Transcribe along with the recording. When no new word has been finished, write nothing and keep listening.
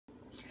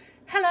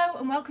Hello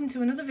and welcome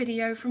to another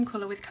video from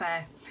Colour with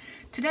Claire.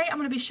 Today I'm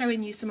going to be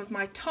showing you some of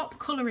my top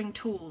colouring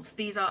tools.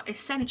 These are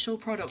essential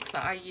products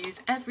that I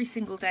use every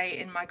single day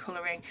in my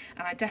colouring,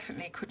 and I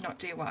definitely could not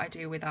do what I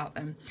do without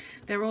them.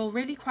 They're all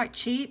really quite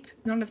cheap,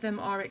 none of them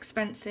are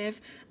expensive,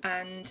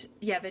 and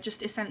yeah, they're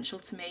just essential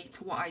to me,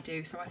 to what I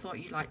do, so I thought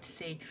you'd like to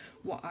see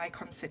what I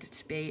consider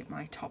to be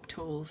my top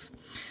tools.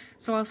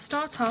 So I'll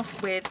start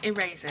off with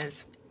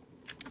erasers.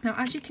 Now,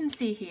 as you can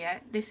see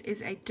here, this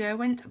is a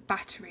Derwent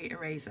battery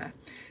eraser.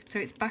 So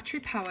it's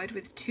battery powered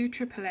with two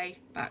AAA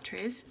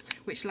batteries,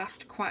 which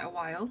last quite a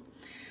while.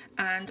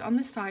 And on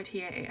the side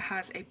here, it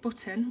has a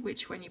button,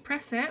 which when you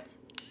press it,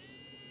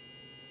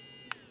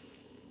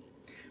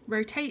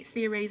 rotates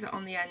the eraser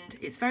on the end.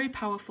 It's very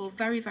powerful,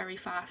 very, very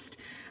fast,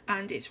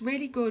 and it's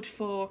really good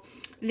for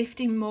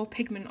lifting more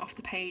pigment off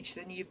the page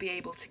than you'd be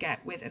able to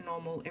get with a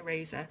normal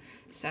eraser.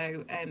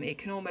 So it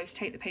can almost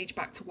take the page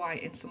back to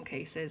white in some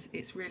cases.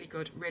 It's really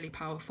good, really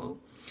powerful.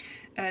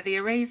 The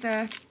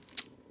eraser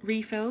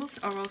refills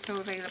are also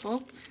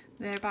available.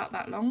 They're about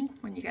that long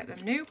when you get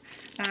them new,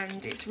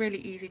 and it's really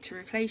easy to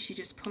replace. You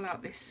just pull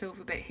out this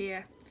silver bit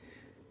here,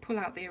 pull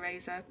out the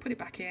eraser, put it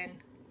back in,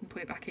 and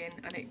put it back in,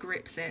 and it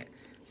grips it,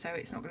 so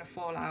it's not going to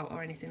fall out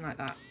or anything like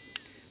that.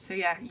 So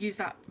yeah, use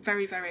that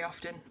very, very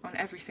often on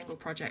every single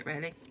project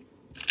really.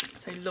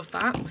 So love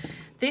that.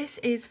 This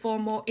is for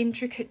more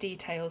intricate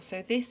details.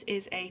 So this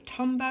is a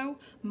Tombow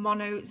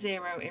Mono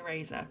Zero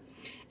eraser.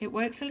 It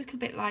works a little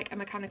bit like a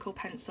mechanical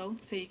pencil.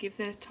 So you give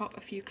the top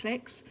a few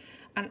clicks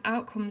and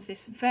out comes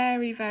this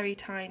very, very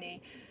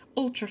tiny,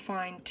 ultra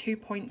fine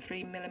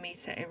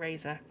 2.3mm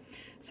eraser.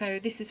 So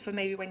this is for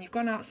maybe when you've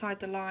gone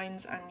outside the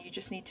lines and you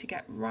just need to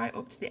get right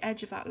up to the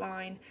edge of that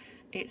line.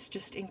 It's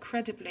just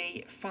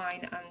incredibly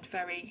fine and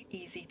very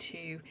easy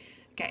to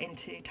get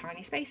into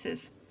tiny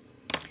spaces.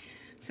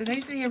 So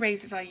those are the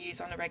erasers I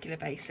use on a regular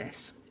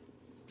basis.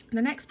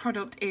 The next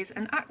product is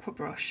an aqua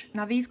brush.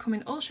 Now these come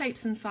in all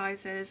shapes and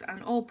sizes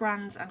and all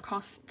brands and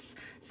costs,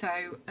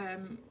 so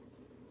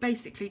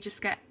basically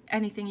just get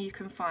anything you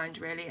can find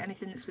really,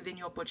 anything that's within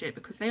your budget,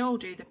 because they all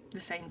do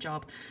the same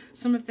job.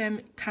 Some of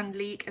them can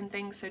leak and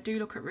things, so do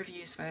look at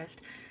reviews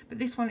first. But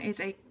this one is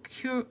a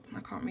Kuretake,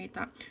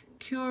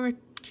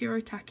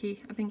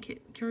 I think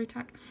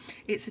Kuretake.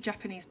 It's a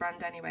Japanese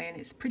brand anyway, and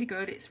it's pretty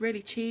good. It's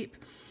really cheap.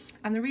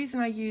 And the reason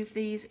I use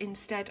these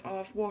instead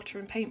of water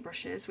and paint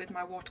brushes with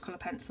my watercolour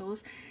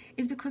pencils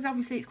is because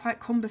obviously it's quite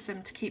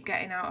cumbersome to keep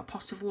getting out a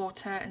pot of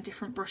water and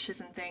different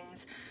brushes and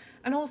things.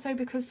 And also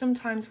because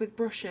sometimes with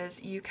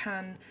brushes you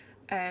can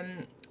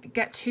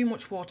get too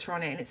much water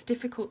on it and it's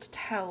difficult to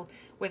tell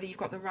whether you've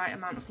got the right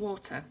amount of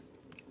water.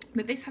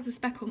 But this has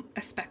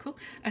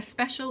a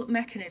special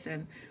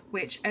mechanism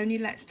which only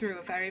lets through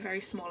a very,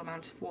 very small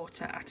amount of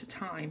water at a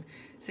time.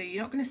 So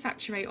you're not going to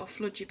saturate or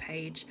flood your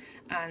page,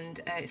 and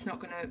it's not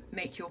going to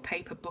make your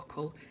paper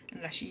buckle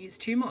unless you use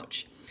too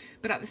much.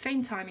 But at the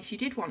same time, if you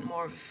did want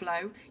more of a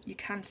flow, you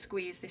can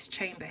squeeze this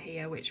chamber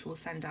here, which will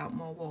send out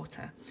more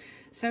water.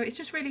 So it's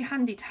just really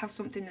handy to have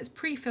something that's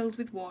pre-filled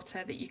with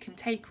water that you can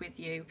take with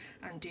you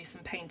and do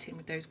some painting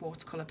with those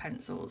watercolour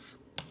pencils.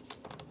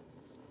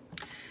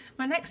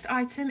 My next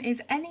item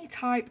is any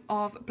type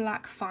of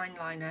black fine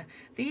liner.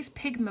 These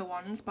Pigma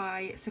ones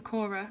by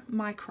Sakura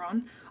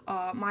Micron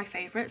are my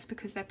favourites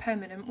because they're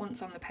permanent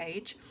once on the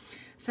page.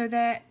 So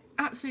they're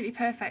absolutely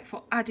perfect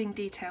for adding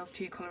details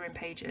to your colouring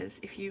pages.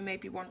 If you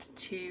maybe wanted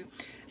to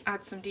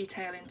add some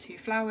detail into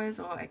flowers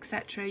or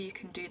etc., you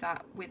can do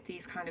that with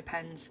these kind of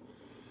pens.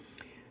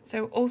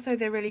 So also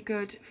they're really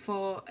good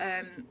for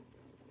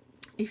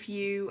if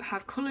you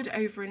have coloured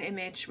over an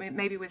image,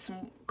 maybe with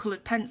some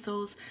coloured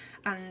pencils,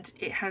 and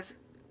it has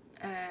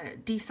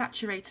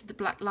desaturated the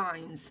black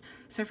lines.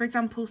 So for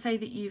example, say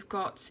that you've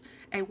got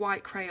a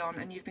white crayon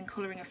and you've been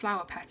colouring a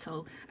flower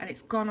petal and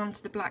it's gone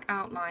onto the black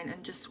outline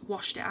and just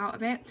washed it out a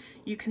bit,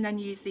 you can then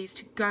use these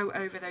to go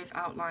over those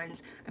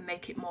outlines and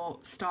make it more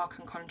stark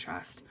and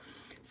contrast.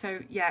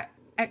 So yeah,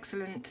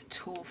 excellent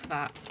tool for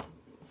that.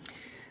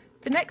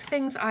 The next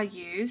things I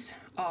use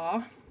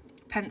are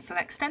pencil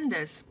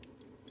extenders.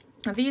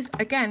 Now these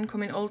again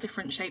come in all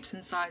different shapes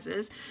and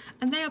sizes,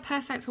 and they are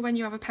perfect for when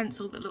you have a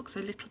pencil that looks a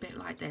little bit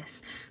like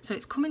this. So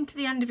it's coming to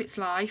the end of its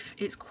life,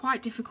 it's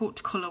quite difficult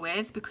to colour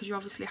with because you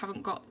obviously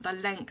haven't got the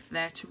length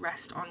there to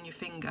rest on your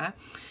finger,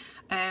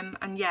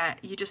 and yeah,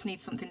 you just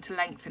need something to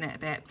lengthen it a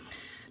bit.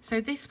 So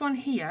this one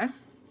here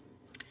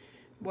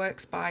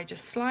works by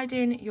just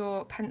sliding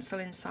your pencil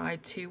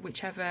inside to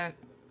whichever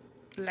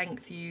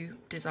length you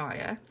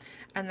desire,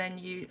 and then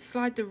you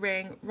slide the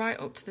ring right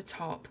up to the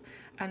top,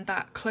 and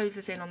that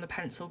closes in on the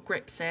pencil,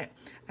 grips it,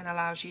 and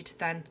allows you to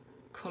then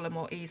colour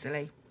more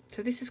easily.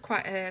 So this is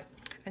quite a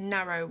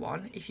narrow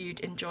one if you'd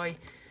enjoy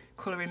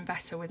colouring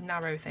better with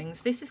narrow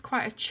things. This is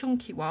quite a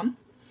chunky one,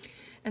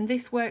 and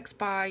this works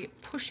by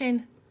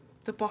pushing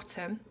the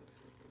bottom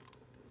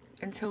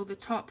until the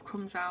top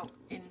comes out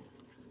in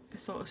a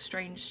sort of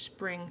strange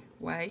spring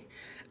way,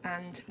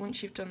 and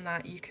once you've done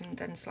that you can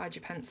then slide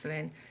your pencil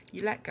in,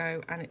 you let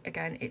go, and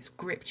again it's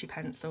gripped your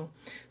pencil.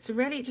 So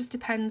really it just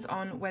depends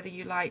on whether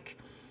you like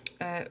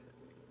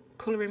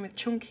colour in with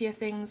chunkier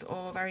things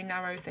or very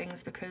narrow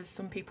things, because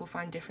some people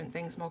find different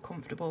things more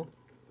comfortable.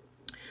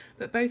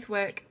 But both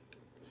work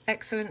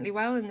excellently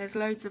well, and there's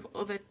loads of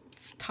other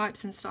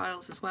types and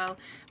styles as well,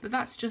 but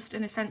that's just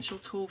an essential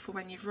tool for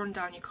when you've run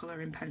down your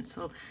colour in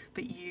pencil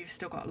but you've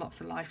still got lots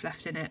of life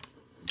left in it.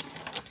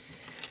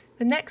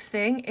 The next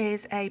thing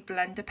is a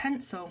blender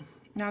pencil.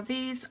 Now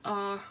these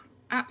are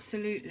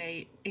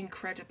absolutely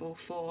incredible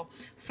for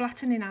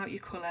flattening out your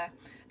colour.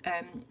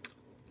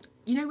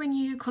 You know when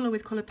you colour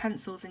with coloured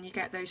pencils and you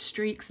get those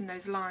streaks and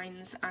those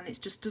lines and it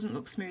just doesn't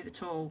look smooth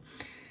at all?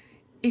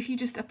 If you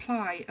just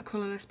apply a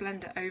colourless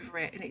blender over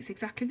it, and it's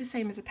exactly the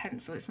same as a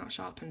pencil, it's not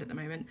sharpened at the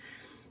moment,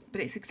 but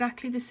it's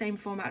exactly the same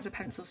format as a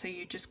pencil, so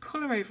you just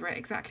colour over it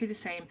exactly the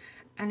same,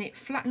 and it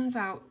flattens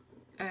out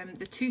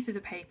the tooth of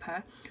the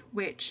paper,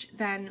 which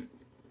then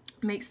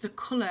makes the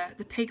colour,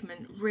 the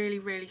pigment, really,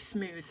 really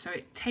smooth, so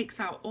it takes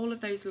out all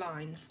of those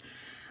lines.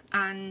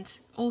 And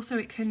also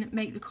it can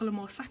make the colour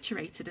more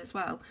saturated as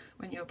well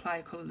when you apply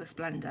a colourless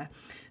blender.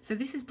 So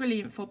this is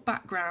brilliant for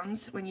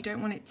backgrounds when you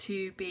don't want it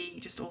to be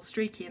just all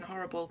streaky and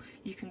horrible.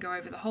 You can go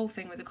over the whole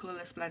thing with a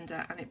colourless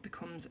blender and it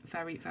becomes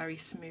very, very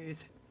smooth.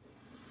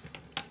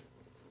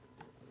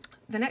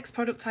 The next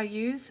product I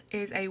use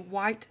is a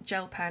white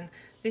gel pen.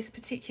 This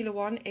particular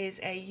one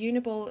is a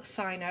Uniball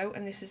Sino,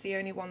 and this is the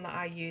only one that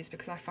I use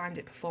because I find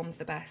it performs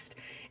the best.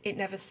 It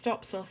never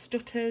stops or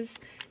stutters,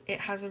 it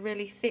has a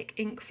really thick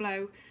ink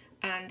flow,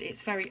 and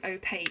it's very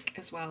opaque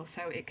as well,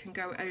 so it can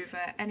go over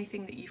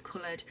anything that you've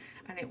coloured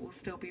and it will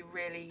still be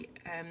really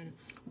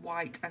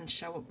white and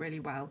show up really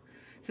well.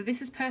 So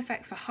this is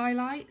perfect for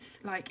highlights,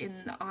 like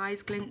in the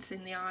eyes, glints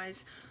in the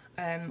eyes,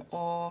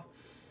 or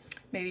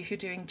maybe if you're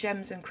doing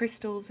gems and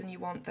crystals and you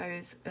want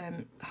those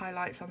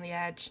highlights on the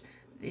edge,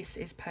 this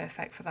is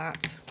perfect for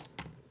that.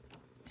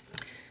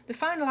 The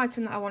final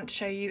item that I want to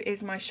show you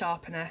is my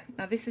sharpener.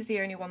 Now this is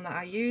the only one that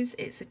I use.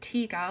 It's a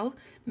T-Gal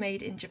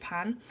made in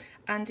Japan,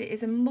 and it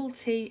is a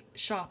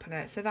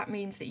multi-sharpener, so that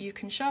means that you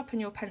can sharpen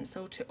your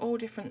pencil to all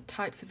different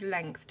types of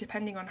length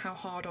depending on how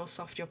hard or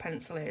soft your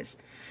pencil is.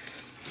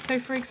 So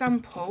for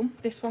example,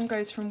 this one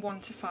goes from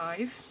 1 to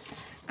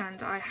 5,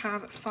 and I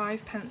have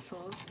 5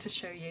 pencils to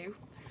show you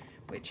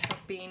which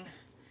have been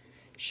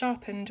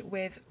sharpened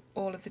with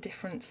all of the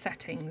different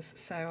settings.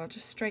 So I'll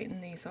just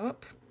straighten these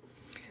up.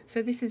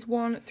 So this is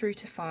 1 through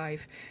to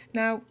 5.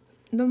 Now,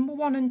 number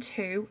 1 and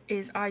 2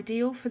 is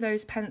ideal for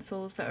those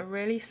pencils that are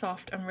really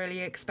soft and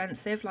really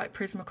expensive, like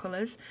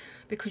Prismacolors,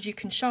 because you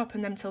can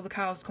sharpen them till the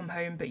cows come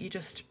home, but you're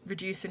just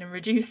reducing and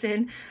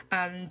reducing,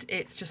 and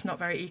it's just not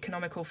very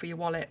economical for your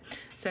wallet.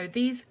 So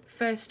these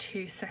first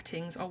 2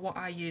 settings are what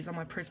I use on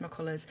my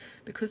Prismacolors,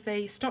 because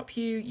they stop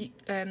you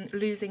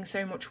losing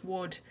so much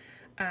wood,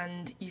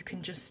 and you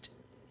can just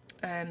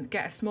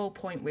get a small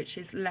point which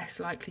is less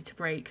likely to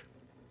break.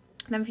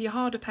 Then for your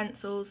harder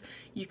pencils,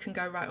 you can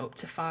go right up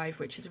to 5,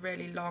 which is a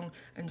really long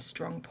and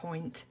strong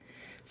point.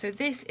 So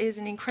this is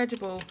an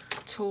incredible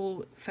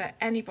tool for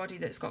anybody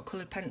that's got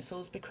coloured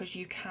pencils, because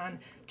you can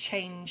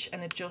change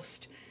and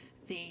adjust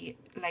the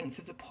length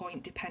of the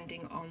point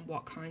depending on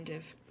what kind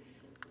of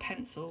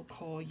pencil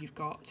core you've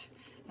got,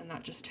 and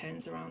that just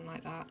turns around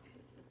like that.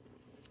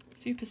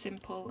 Super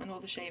simple, and all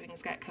the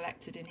shavings get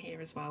collected in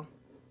here as well.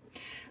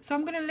 So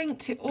I'm going to link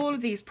to all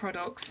of these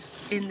products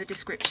in the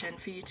description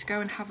for you to go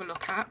and have a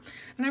look at,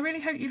 and I really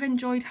hope you've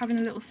enjoyed having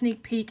a little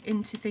sneak peek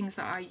into things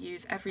that I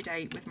use every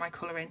day with my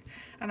colouring,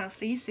 and I'll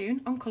see you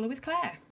soon on Colour with Claire.